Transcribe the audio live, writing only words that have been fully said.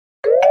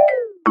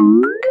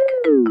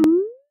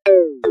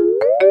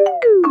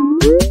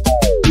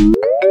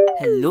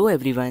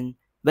everyone,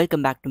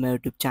 welcome back to my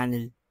YouTube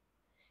channel.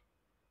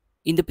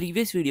 In the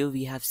previous video,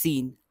 we have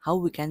seen how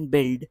we can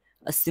build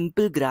a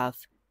simple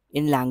graph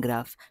in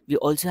LangGraph. We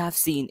also have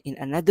seen in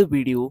another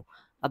video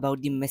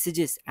about the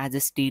messages as a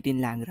state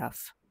in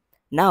LangGraph.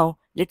 Now,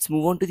 let's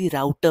move on to the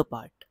router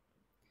part.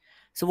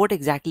 So what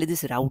exactly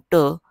this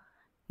router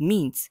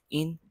means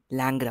in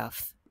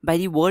LangGraph? By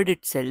the word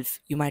itself,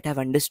 you might have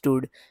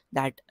understood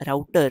that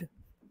router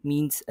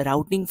means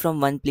routing from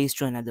one place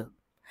to another.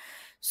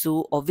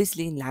 So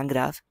obviously in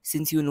LangGraph,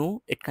 since you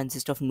know it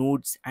consists of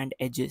nodes and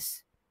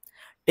edges.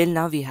 Till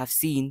now we have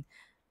seen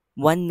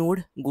one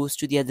node goes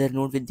to the other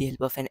node with the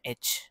help of an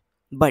edge.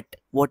 But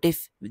what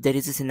if there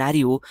is a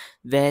scenario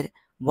where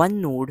one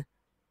node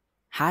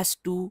has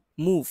to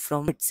move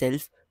from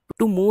itself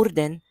to more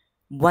than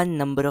one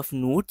number of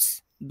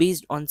nodes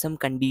based on some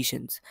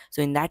conditions?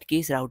 So in that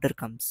case router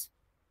comes.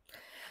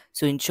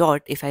 So in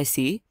short, if I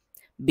say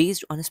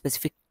based on a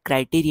specific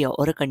criteria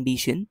or a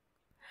condition,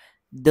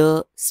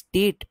 the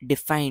state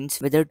defines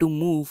whether to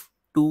move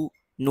to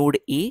node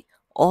A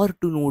or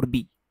to node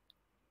B.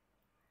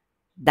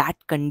 That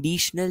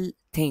conditional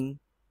thing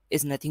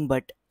is nothing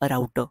but a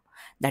router.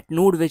 That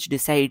node which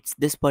decides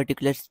this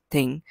particular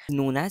thing is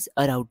known as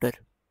a router.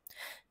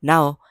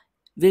 Now,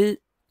 we'll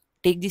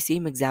take the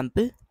same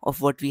example of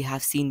what we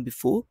have seen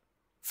before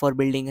for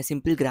building a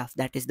simple graph,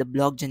 that is the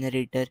block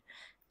generator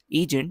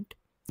agent.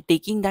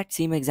 Taking that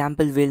same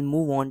example, we'll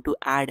move on to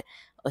add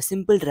a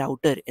simple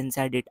router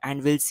inside it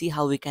and we'll see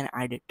how we can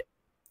add it.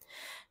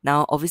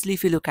 Now, obviously,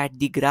 if you look at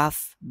the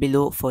graph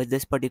below for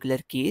this particular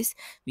case,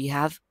 we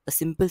have a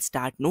simple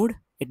start node.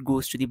 It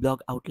goes to the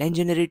block outline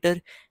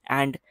generator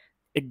and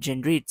it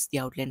generates the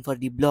outline for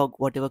the block,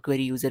 whatever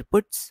query user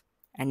puts.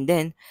 And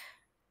then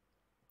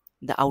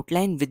the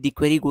outline with the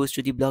query goes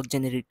to the block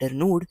generator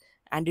node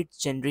and it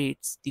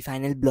generates the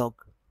final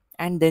block.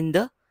 And then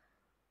the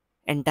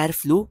entire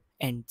flow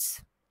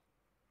ends.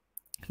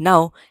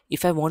 Now,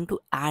 if I want to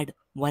add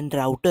one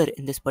router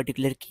in this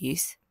particular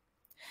case,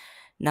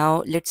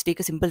 now let's take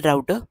a simple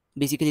router.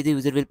 Basically, the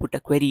user will put a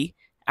query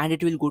and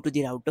it will go to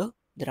the router.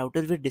 The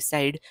router will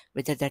decide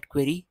whether that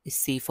query is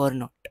safe or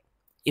not.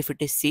 If it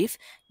is safe,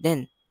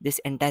 then this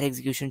entire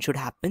execution should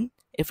happen.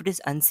 If it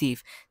is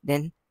unsafe,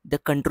 then the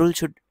control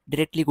should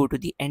directly go to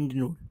the end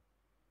node.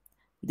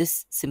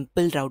 This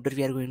simple router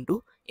we are going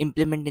to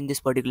implement in this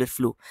particular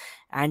flow,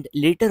 and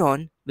later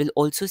on we'll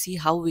also see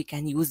how we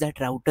can use that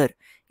router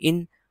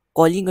in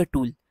calling a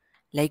tool.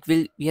 Like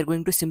we are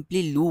going to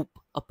simply loop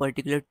a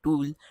particular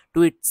tool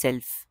to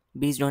itself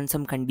based on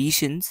some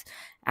conditions,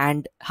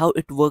 and how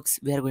it works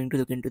we are going to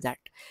look into that.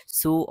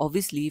 So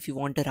obviously if you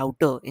want a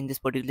router in this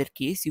particular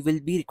case, you will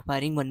be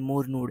requiring one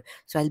more node.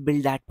 So I'll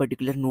build that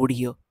particular node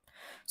here.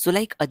 So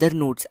like other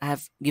nodes, I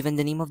have given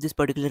the name of this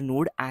particular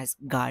node as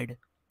guard.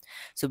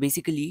 So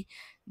basically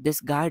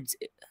this guard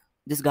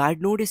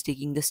node is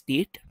taking the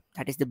state,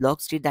 that is the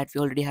block state that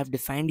we already have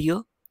defined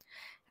here,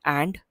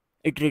 and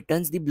it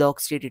returns the block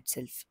state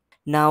itself.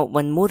 Now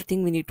one more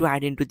thing we need to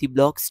add into the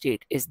block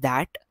state is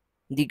that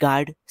the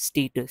guard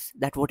status,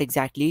 that what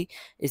exactly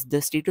is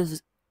the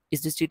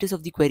status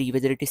of the query,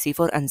 whether it is safe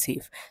or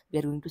unsafe. We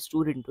are going to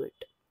store into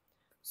it.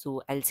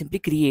 So I'll simply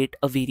create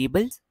a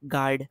variable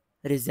guard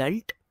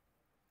result,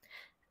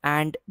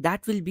 and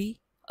that will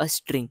be a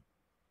string.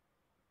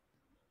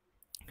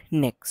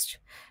 Next,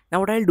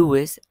 now what I'll do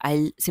is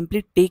I'll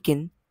simply take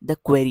in the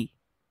query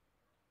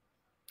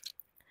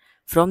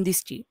from the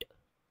state,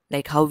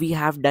 like how we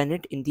have done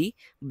it in the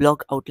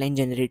block outline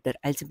generator.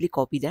 I'll simply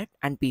copy that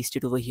and paste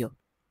it over here,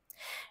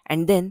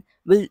 and then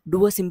we'll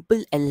do a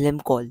simple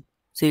LLM call.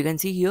 So you can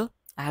see here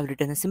I have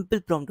written a simple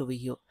prompt over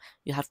here.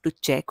 You have to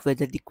check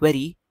whether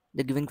the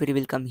given query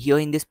will come here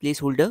in this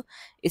placeholder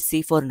is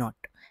safe or not.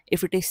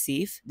 If it is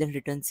safe, then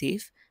return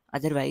safe,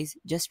 otherwise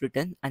just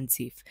return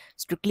unsafe.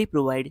 Strictly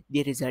provide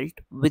the result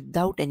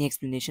without any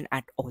explanation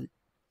at all.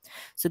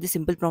 So the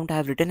simple prompt I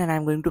have written, and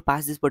I'm going to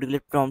pass this particular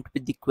prompt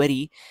with the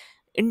query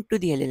into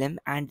the LLM,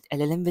 and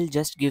LLM will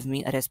just give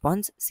me a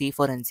response safe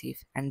or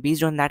unsafe, and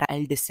based on that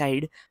I'll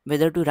decide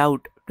whether to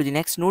route to the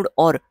next node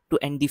or to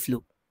end the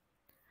flow.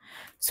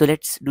 So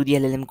let's do the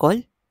LLM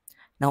call.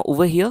 Now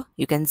over here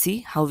you can see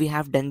how we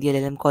have done the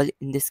LLM call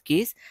in this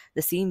case.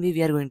 The same way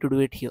we are going to do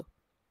it here.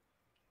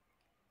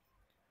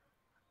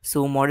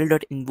 So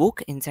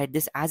model.invoke, inside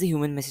this as a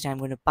human message I'm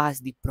going to pass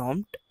the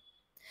prompt,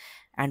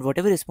 and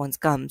whatever response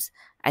comes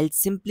I'll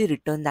simply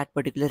return that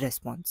particular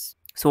response.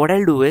 So what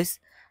I'll do is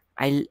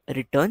I'll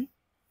return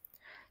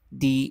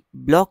the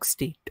block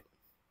state,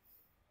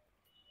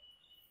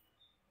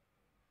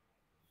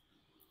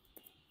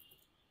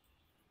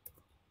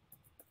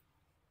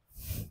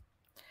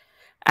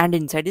 and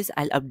inside this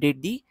I'll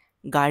update the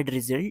guard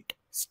result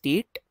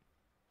state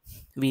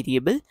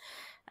variable,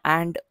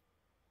 and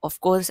of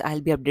course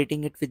I'll be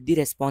updating it with the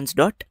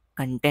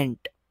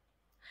response.content.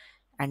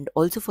 And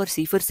also for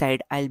safer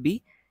side I'll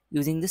be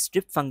using the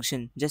strip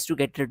function just to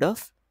get rid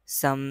of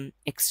some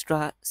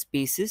extra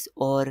spaces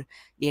or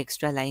the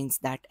extra lines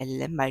that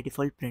LLM by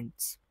default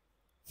prints.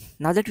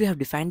 Now that we have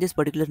defined this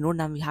particular node,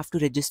 now we have to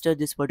register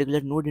this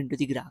particular node into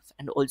the graph,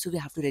 and also we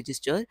have to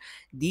register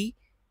the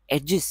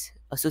edges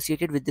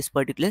associated with this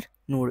particular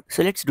node.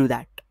 So let's do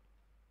that.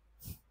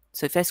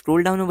 So if I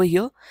scroll down over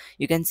here,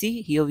 you can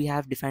see here we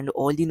have defined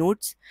all the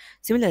nodes.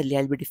 Similarly,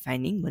 I'll be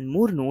defining one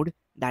more node,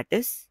 that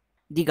is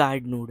the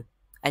guard node.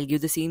 I'll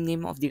give the same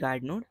name of the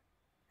guard node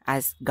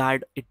as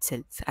guard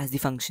itself as the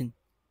function.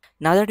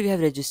 Now that we have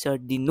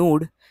registered the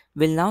node,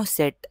 we'll now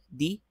set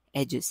the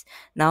edges.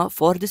 Now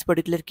for this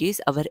particular case,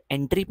 our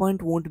entry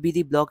point won't be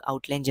the block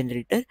outline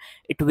generator,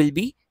 it will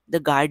be the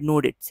guard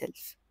node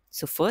itself.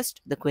 So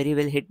first the query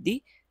will hit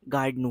the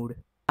guard node.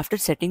 After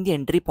setting the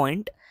entry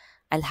point,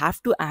 I'll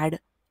have to add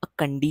a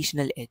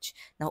conditional edge.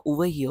 Now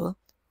over here,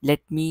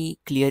 let me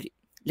clear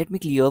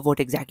what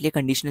exactly a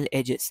conditional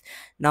edge is.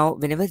 Now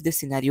whenever this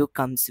scenario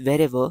comes,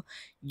 wherever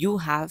you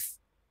have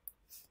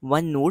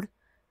one node,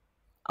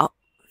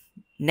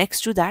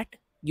 next to that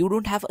you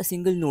don't have a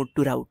single node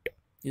to route,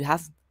 you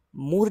have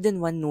more than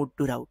one node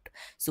to route.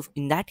 So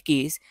in that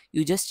case,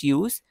 you just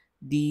use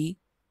the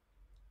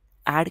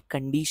add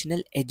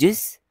conditional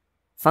edges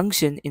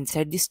function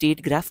inside the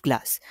state graph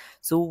class.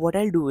 So what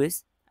I'll do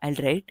is I'll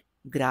write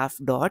graph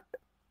dot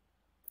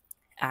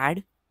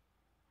add.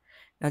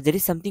 Now there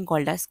is something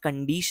called as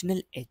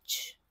conditional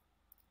edge.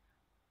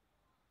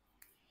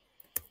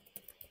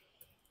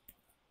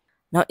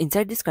 Now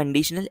inside this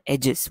conditional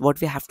edges,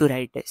 what we have to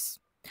write is,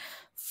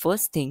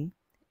 first thing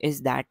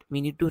is that we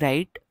need to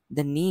write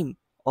the name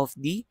of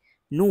the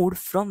node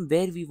from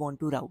where we want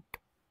to route.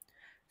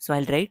 So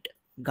I'll write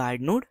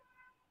guard node.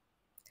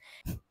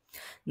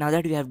 Now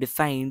that we have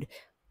defined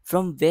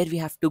from where we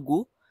have to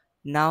go,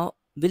 now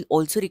we'll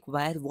also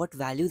require what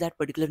value that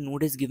particular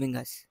node is giving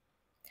us.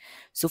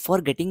 So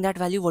for getting that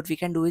value, what we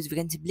can do is we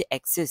can simply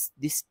access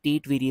this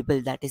state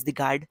variable, that is the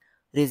guard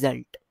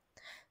result.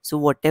 So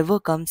whatever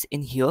comes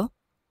in here,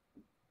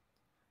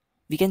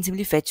 we can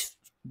simply fetch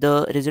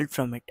the result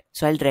from it.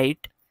 So I'll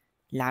write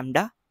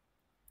lambda.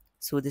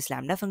 So this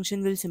lambda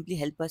function will simply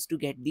help us to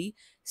get the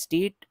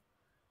state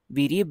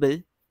variable,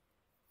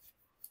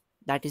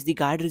 that is the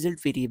guard result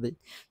variable.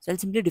 So I'll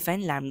simply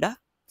define lambda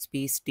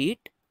space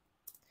state,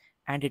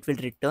 and it will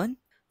return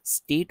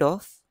state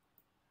of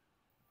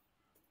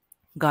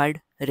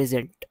guard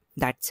result.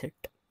 That's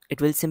it.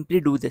 It will simply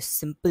do this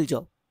simple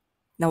job.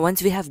 Now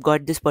once we have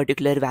got this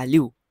particular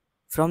value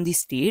from the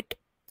state,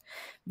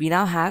 we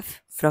now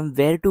have from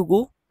where to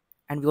go,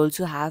 and we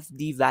also have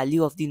the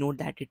value of the node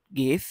that it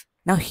gave.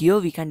 Now here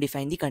we can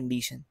define the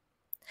condition.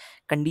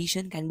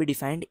 Condition can be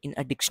defined in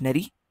a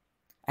dictionary.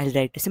 I'll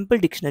write a simple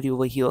dictionary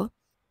over here.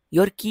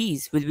 Your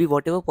keys will be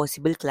whatever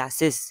possible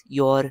classes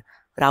your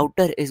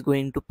router is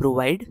going to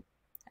provide,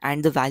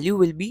 and the value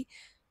will be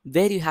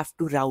where you have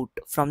to route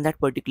from that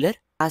particular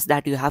class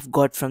that you have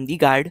got from the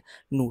guard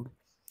node.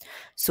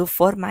 So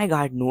for my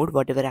guard node,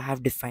 whatever I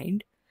have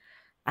defined,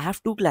 I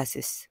have two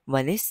classes.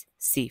 One is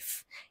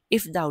safe.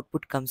 If the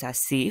output comes as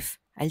safe,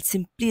 I'll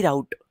simply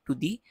route to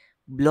the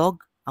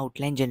block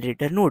outline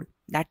generator node.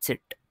 That's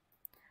it.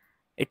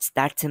 It's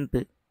that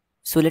simple.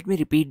 So let me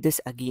repeat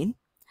this again.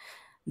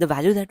 The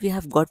value that we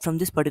have got from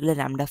this particular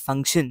lambda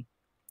function,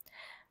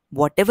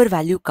 whatever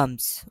value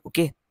comes,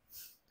 okay,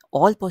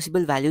 all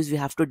possible values we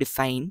have to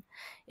define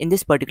in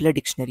this particular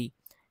dictionary.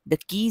 The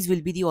keys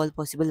will be the all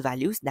possible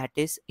values, that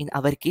is in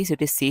our case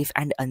it is safe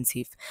and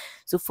unsafe.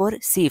 So for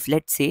safe,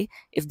 let's say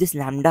if this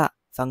lambda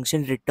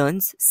function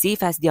returns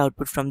safe as the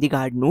output from the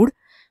guard node,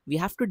 we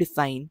have to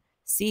define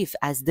safe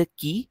as the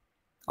key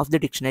of the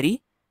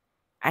dictionary,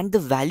 and the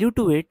value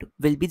to it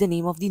will be the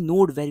name of the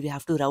node where we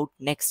have to route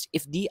next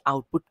if the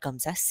output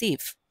comes as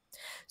safe.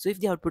 So if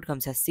the output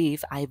comes as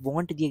safe, I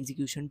want the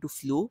execution to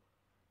flow,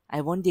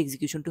 I want the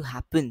execution to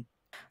happen.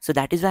 So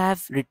that is why I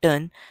have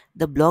written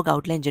the block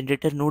outline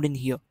generator node in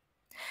here.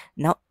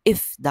 Now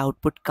if the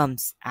output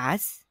comes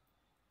as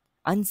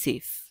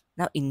unsafe,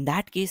 now in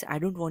that case I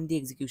don't want the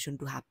execution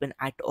to happen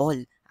at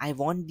all. I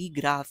want the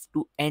graph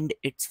to end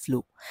its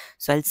flow.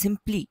 So I'll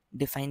simply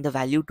define the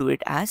value to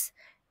it as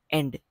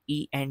end,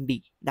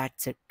 END.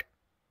 That's it.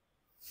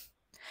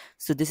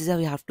 So this is how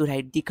you have to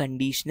write the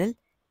conditional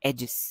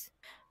edges.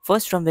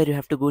 First, from where you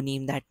have to go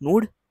name that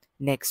node.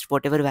 Next,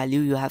 whatever value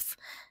you have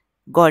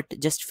got,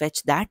 just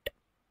fetch that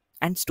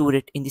and store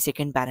it in the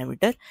second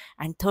parameter.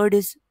 And third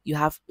is you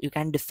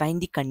can define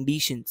the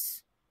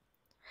conditions.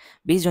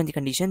 Based on the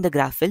condition, the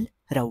graph will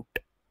route.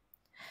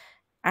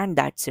 And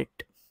that's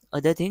it.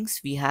 Other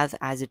things we have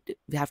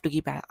to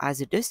keep as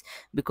it is,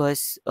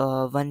 because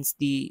once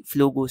the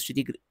flow goes to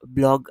the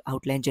block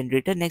outline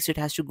generator, next it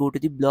has to go to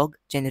the block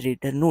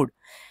generator node,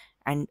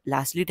 and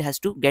lastly it has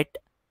to get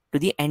to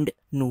the end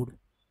node.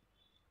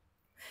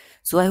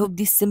 So I hope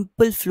this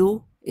simple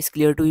flow is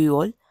clear to you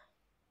all.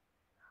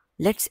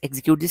 Let's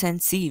execute this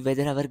and see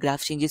whether our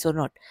graph changes or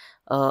not.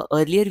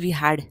 Earlier we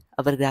had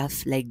our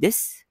graph like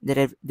this.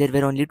 There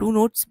were only two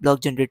nodes, block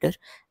generator,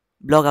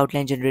 block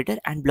outline generator,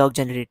 and block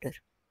generator.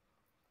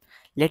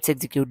 Let's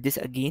execute this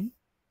again,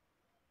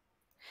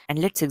 and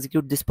let's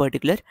execute this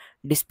particular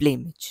display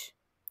image.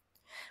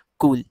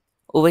 Cool.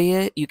 Over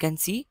here you can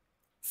see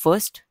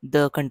first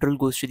the control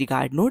goes to the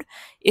guard node.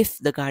 If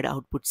the guard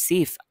outputs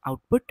safe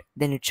output,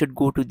 then it should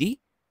go to the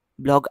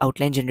block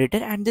outline generator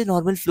and the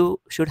normal flow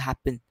should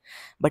happen.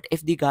 But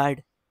if the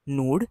guard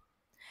node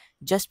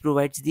just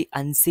provides the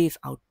unsafe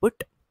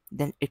output,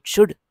 then it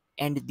should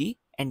end the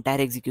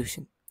entire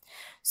execution.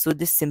 So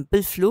this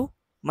simple flow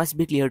must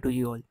be clear to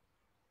you all.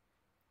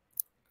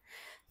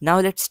 Now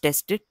let's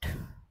test it.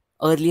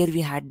 Earlier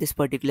we had this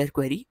particular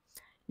query.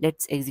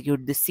 Let's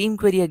execute the same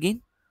query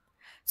again.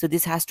 So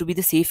this has to be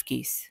the safe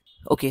case.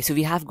 Okay, so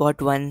we have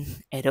got one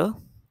error.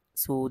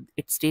 So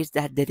it states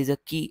that there is a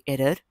key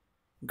error,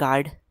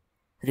 guard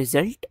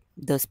result.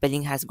 The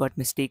spelling has got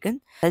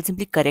mistaken. I'll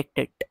simply correct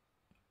it.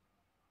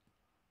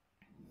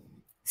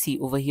 See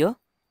over here.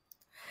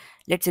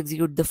 Let's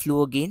execute the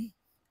flow again.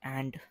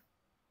 And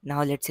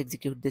now let's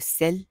execute this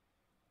cell.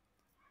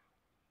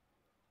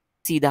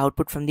 See, the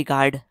output from the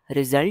guard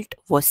result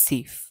was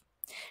safe.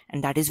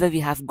 And that is why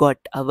we have got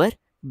our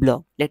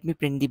block. Let me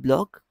print the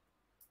block.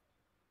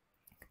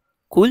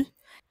 Cool.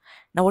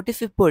 Now what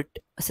if we put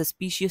a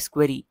suspicious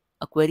query,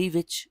 a query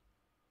which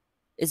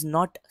is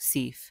not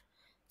safe?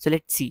 So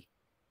let's see.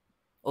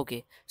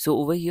 Okay, so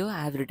over here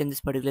I have written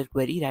this particular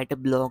query, write a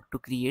block to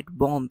create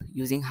bomb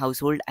using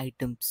household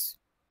items.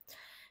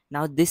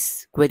 Now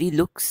this query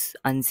looks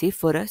unsafe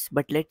for us,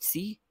 but let's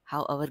see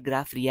how our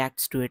graph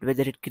reacts to it,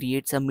 whether it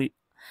creates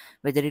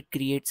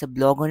a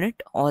block on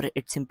it or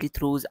it simply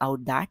throws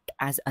out that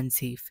as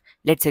unsafe.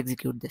 Let's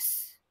execute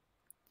this.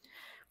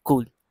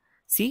 Cool.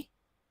 See,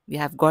 we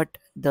have got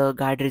the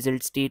guard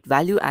result state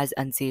value as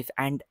unsafe,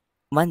 and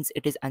once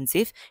it is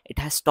unsafe, it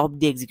has stopped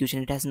the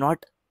execution. It has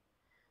not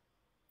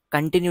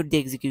continued the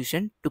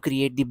execution to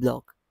create the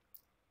block.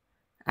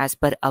 As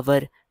per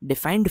our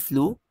defined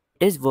flow,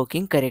 it is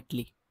working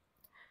correctly.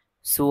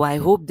 So I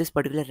hope this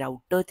particular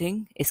router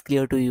thing is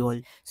clear to you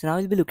all. So now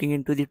we'll be looking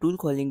into the tool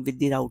calling with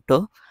the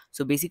router.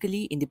 So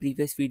basically in the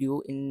previous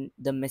video, in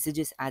the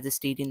messages as a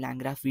state in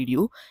LangGraph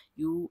video,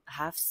 you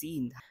have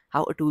seen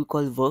how a tool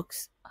call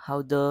works,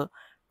 how the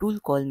tool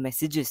call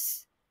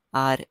messages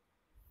are,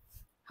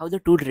 how the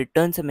tool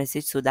returns a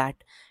message so that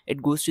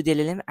it goes to the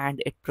LLM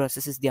and it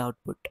processes the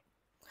output.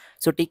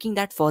 So taking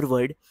that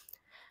forward,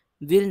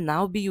 we'll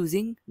now be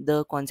using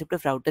the concept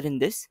of router in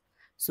this.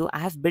 So I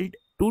have built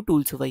two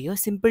tools over here,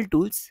 simple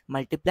tools,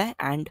 multiply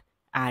and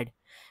add,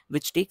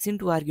 which takes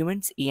into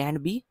arguments a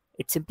and b.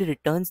 It simply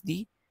returns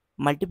the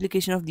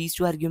multiplication of these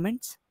two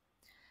arguments.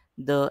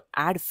 The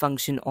add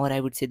function, or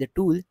I would say the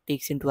tool,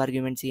 takes into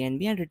arguments a and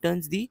b and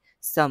returns the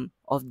sum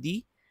of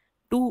the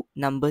two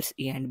numbers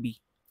a and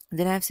b.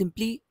 Then I have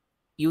simply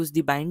used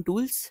the bind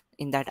tools.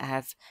 In that I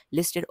have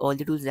listed all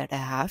the tools that I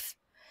have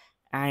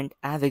and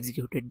I have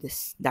executed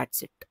this.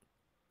 That's it.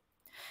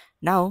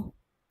 Now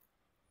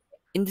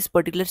in this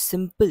particular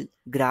simple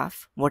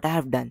graph, what I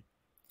have done,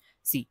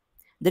 see,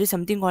 there is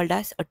something called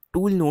as a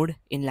tool node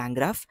in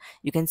LangGraph.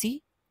 You can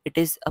see it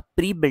is a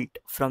pre-built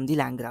from the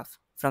LangGraph.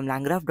 From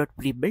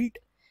LangGraph.prebuilt,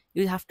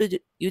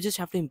 you just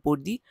have to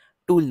import the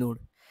tool node.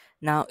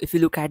 Now if you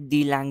look at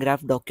the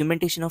LangGraph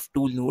documentation of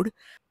tool node,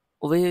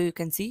 over here you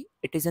can see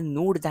it is a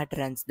node that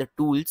runs the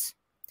tools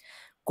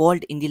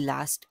called in the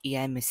last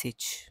AI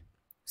message.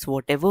 So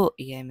whatever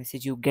AI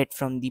message you get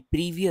from the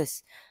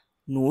previous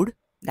node,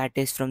 that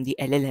is from the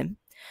LLM,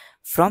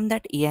 from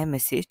that AI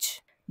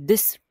message,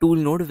 this tool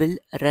node will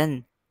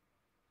run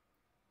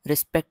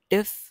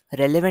respective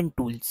relevant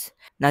tools.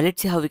 Now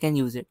let's see how we can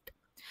use it.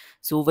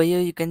 So over here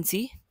you can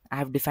see I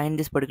have defined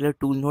this particular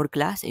tool node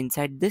class.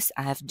 Inside this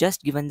I have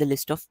just given the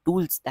list of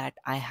tools that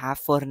I have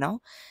for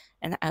now,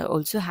 and I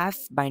also have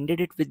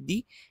binded it with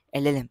the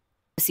LLM.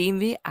 The same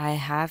way I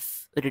have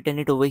written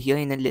it over here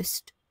in a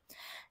list.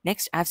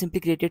 Next I have simply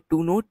created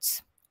two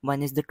nodes.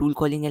 One is the tool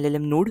calling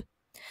LLM node,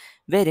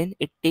 wherein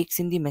it takes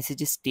in the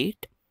messages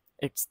state.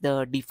 It's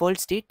the default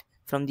state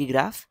from the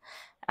graph,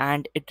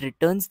 and it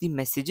returns the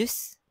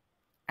messages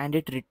and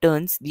it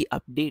returns the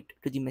update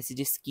to the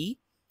messages key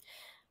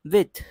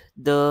with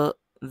the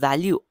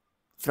value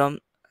from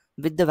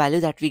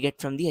that we get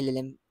from the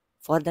LLM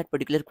for that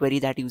particular query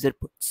that user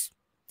puts.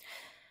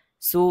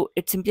 So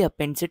it simply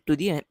appends it to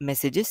the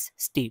messages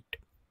state.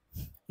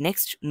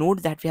 Next node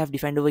that we have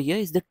defined over here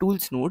is the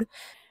tools node.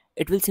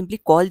 It will simply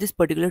call this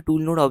particular tool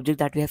node object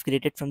that we have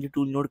created from the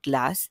tool node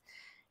class.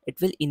 It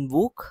will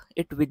invoke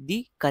it with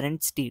the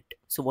current state.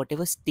 So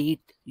whatever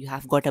state you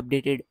have got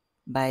updated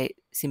by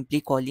simply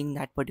calling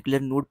that particular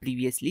node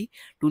previously,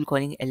 tool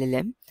calling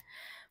LLM,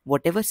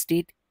 whatever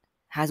state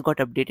has got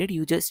updated,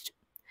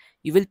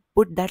 you will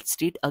put that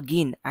state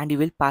again and you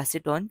will pass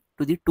it on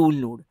to the tool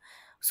node,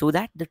 so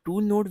that the tool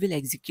node will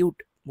execute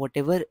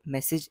whatever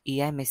message,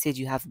 AI message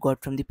you have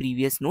got from the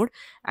previous node,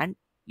 and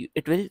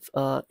it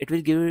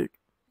will give it,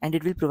 and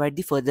it will provide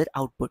the further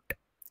output,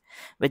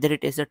 whether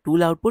it is a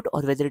tool output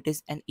or whether it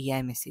is an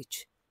AI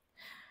message.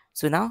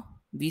 So now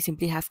we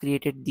simply have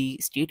created the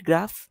state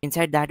graph.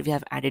 Inside that we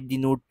have added the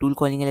node tool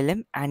calling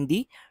LLM and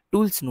the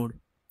tools node.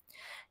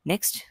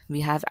 Next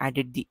we have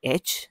added the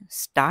edge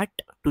start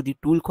to the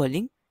tool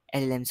calling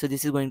LLM. So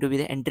this is going to be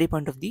the entry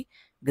point of the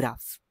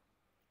graph.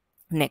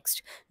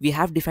 Next we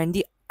have defined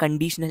the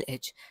conditional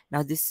edge.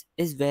 Now this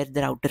is where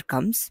the router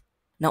comes.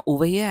 Now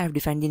over here I have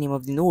defined the name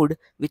of the node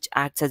which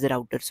acts as a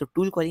router. So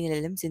tool calling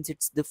LLM, since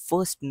it's the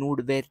first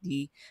node where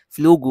the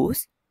flow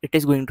goes, it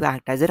is going to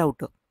act as a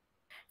router.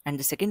 And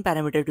the second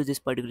parameter to this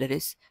particular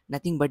is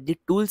nothing but the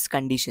tools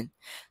condition.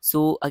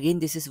 So again,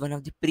 this is one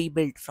of the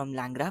pre-built from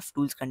LangGraph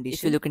tools condition.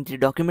 If you look into the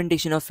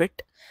documentation of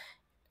it,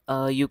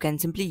 you can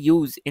simply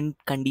use in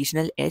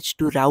conditional edge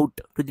to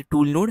route to the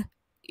tool node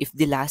if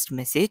the last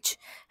message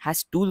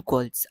has tool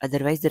calls,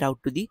 otherwise the route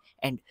to the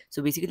end.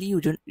 So basically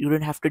you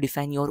don't have to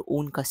define your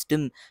own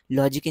custom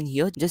logic in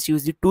here, just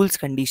use the tools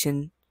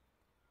condition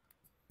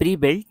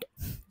pre-built.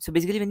 So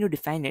basically when you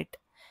define it,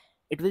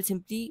 it will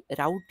simply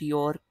route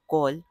your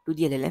call to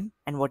the LLM,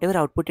 and whatever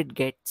output it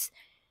gets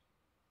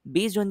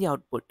based on the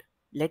output.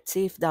 Let's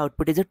say if the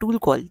output is a tool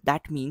call,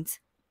 that means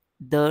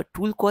the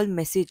tool call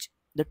message,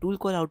 the tool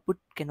call output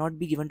cannot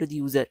be given to the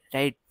user,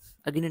 right?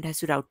 Again, it has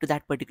to route to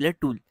that particular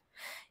tool.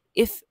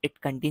 If it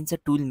contains a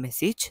tool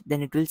message,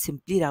 then it will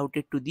simply route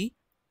it to the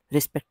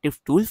respective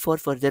tool for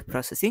further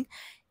processing.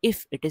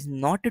 If it is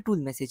not a tool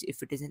message,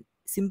 if it is a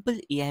simple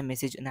AI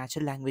message, a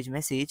natural language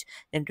message,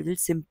 then it will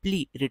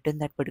simply return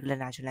that particular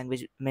natural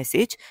language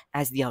message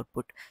as the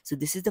output. So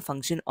this is the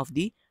function of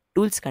the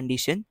tools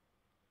condition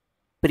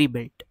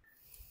pre-built.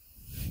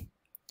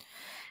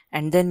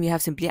 And then we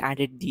have simply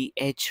added the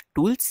edge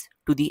tools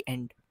to the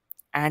end,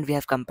 and we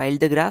have compiled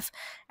the graph,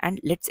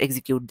 and let's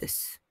execute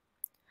this.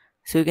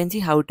 So you can see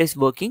how it is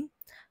working.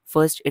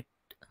 First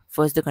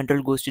the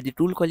control goes to the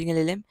tool calling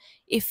LLM.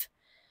 If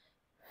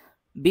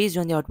based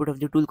on the output of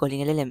the tool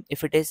calling LLM,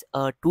 if it is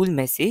a tool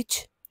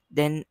message,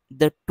 then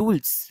the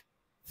tools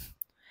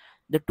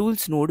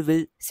node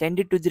will send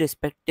it to the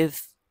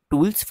respective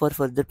tools for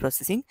further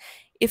processing.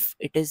 If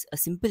it is a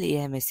simple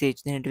AI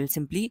message, then it will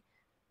simply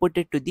put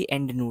it to the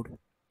end node.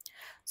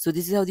 So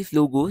this is how the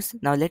flow goes.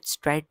 Now let's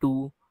try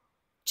to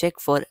check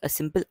for a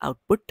simple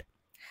output.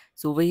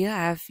 So over here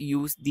I have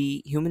used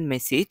the human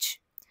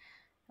message,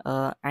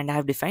 and I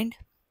have defined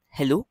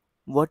hello,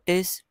 what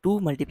is 2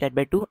 multiplied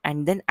by 2,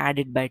 and then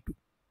added by 2.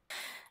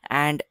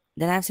 And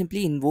then I have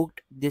simply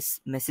invoked this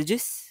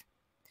messages,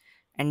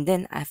 and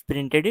then I have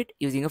printed it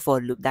using a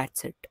for loop.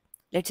 That's it.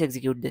 Let's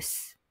execute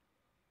this.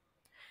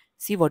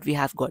 See what we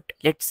have got.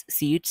 Let's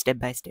see it step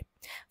by step.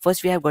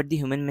 First we have got the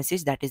human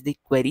message, that is the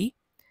query,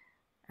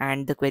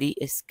 and the query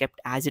is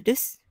kept as it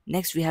is.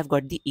 Next we have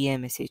got the AI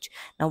message.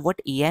 Now what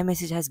AI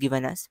message has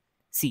given us,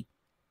 see,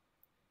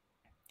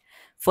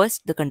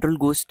 first the control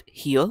goes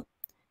here.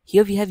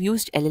 Here we have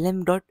used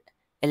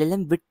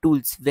LLM with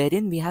tools,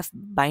 wherein we have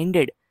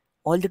binded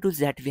all the tools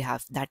that we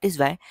have. That is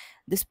why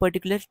this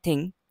particular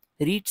thing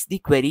reads the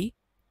query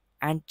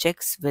and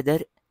checks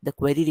whether the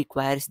query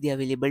requires the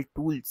available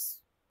tools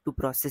to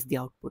process the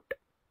output.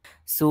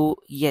 So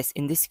yes,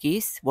 in this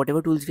case,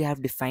 whatever tools we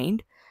have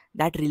defined,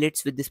 that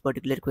relates with this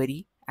particular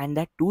query, and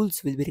that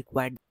tools will be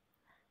required.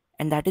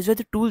 And that is where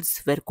the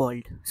tools were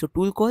called. So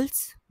tool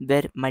calls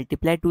were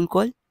multiply tool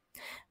call,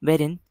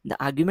 wherein the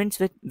arguments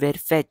were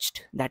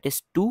fetched, that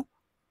is 2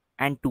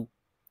 and 2.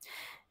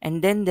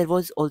 And then there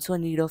was also a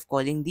need of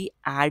calling the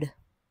add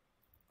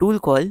tool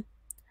call,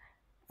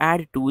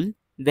 add tool,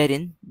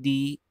 wherein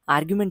the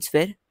arguments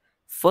were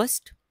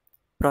first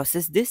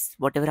process this,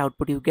 whatever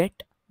output you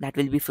get, that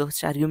will be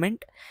first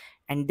argument,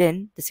 and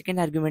then the second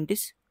argument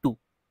is 2.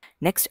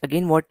 Next,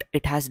 again what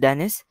it has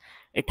done is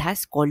it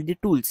has called the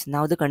tools.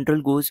 Now the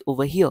control goes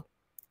over here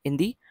in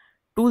the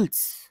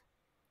tools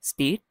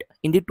state,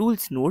 in the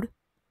tools node.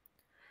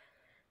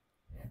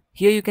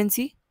 Here you can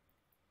see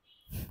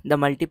the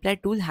multiply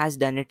tool has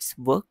done its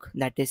work,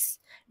 that is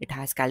it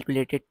has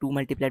calculated 2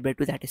 multiplied by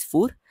 2, that is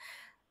 4.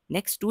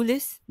 Next tool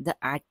is the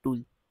add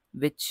tool,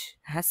 which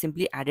has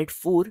simply added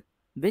 4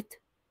 with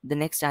the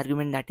next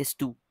argument, that is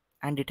 2,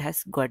 and it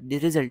has got the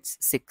results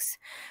 6.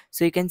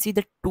 So you can see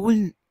the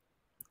tool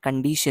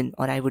condition,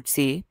 or I would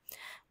say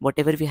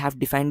whatever we have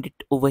defined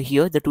it over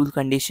here, the tool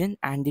condition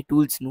and the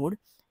tools node,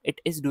 it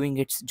is doing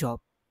its job.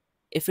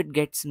 If it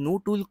gets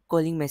no tool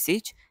calling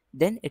message,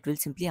 then it will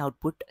simply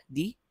output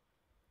the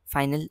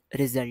final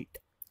result.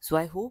 So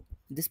I hope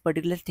this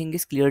particular thing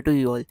is clear to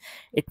you all.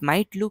 It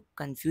might look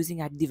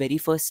confusing at the very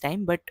first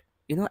time, but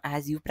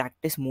as you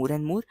practice more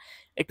and more,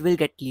 it will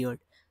get cleared.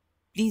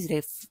 Please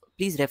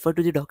refer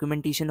to the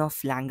documentation of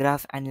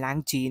LangGraph and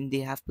LangChain.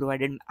 They have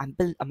provided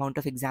ample amount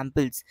of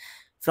examples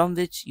from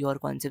which your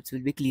concepts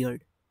will be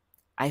cleared.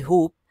 I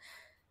hope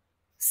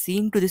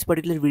seeing to this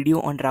particular video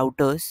on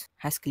routers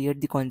has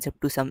cleared the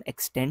concept to some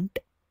extent.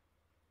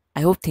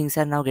 I hope things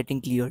are now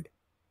getting cleared.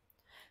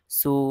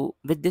 So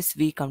with this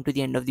we come to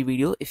the end of the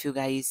video. If you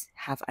guys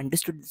have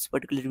understood this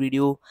particular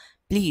video,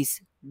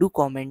 please do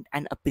comment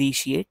and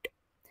appreciate.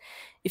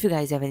 If you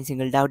guys have any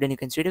single doubt, then you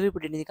can straight away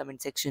put it in the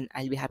comment section.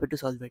 I'll be happy to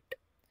solve it.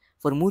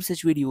 For more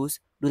such videos,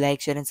 do like,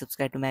 share and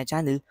subscribe to my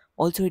channel.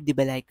 Also hit the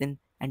bell icon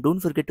and don't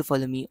forget to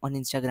follow me on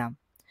Instagram.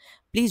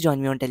 Please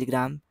join me on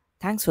Telegram.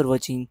 Thanks for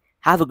watching.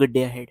 Have a good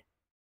day ahead.